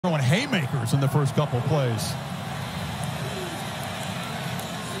Throwing haymakers in the first couple plays.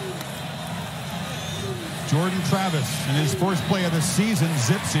 Jordan Travis in his first play of the season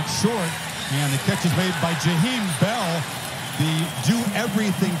zips it short, and the catch is made by Jaheim Bell, the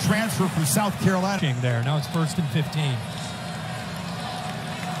do-everything transfer from South Carolina. There, now it's 1st and 15.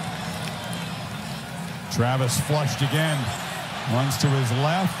 Travis flushed again, runs to his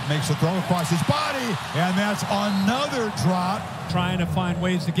left, makes a throw across his body, and that's another drop. Trying to find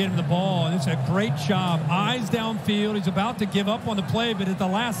ways to get him the ball, and it's a great job. Eyes downfield. He's about to give up on the play, but at the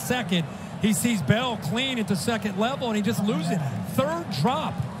last second, he sees Bell clean at the second level, and he just loses it. Third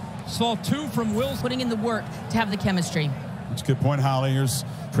drop. Saw 2 from Wilson. Putting in the work to have the chemistry. That's a good point, Holly. Here's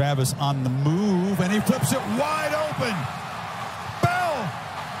Travis on the move, and he flips it wide open. Bell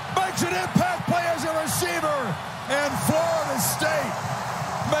makes an impact play as a receiver, and Florida State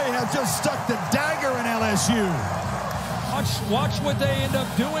may have just stuck the dagger in LSU. Watch what they end up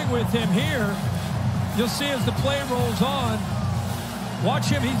doing with him here. You'll see as the play rolls on. Watch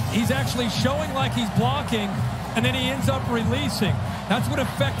him. He's actually showing like he's blocking, and then he ends up releasing. That's what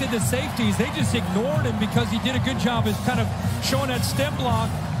affected the safeties. They just ignored him because he did a good job of kind of showing that stem block.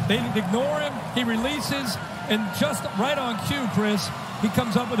 They ignore him. He releases, and just right on cue, Chris, he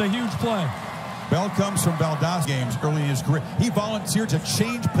comes up with a huge play. Bell comes from Valdosta games early in his career. He volunteered to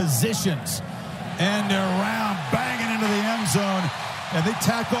change positions. And around, banging into the end zone. And they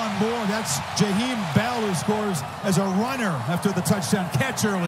tack on more. That's Jaheim Bell, who scores as a runner after the touchdown catch early.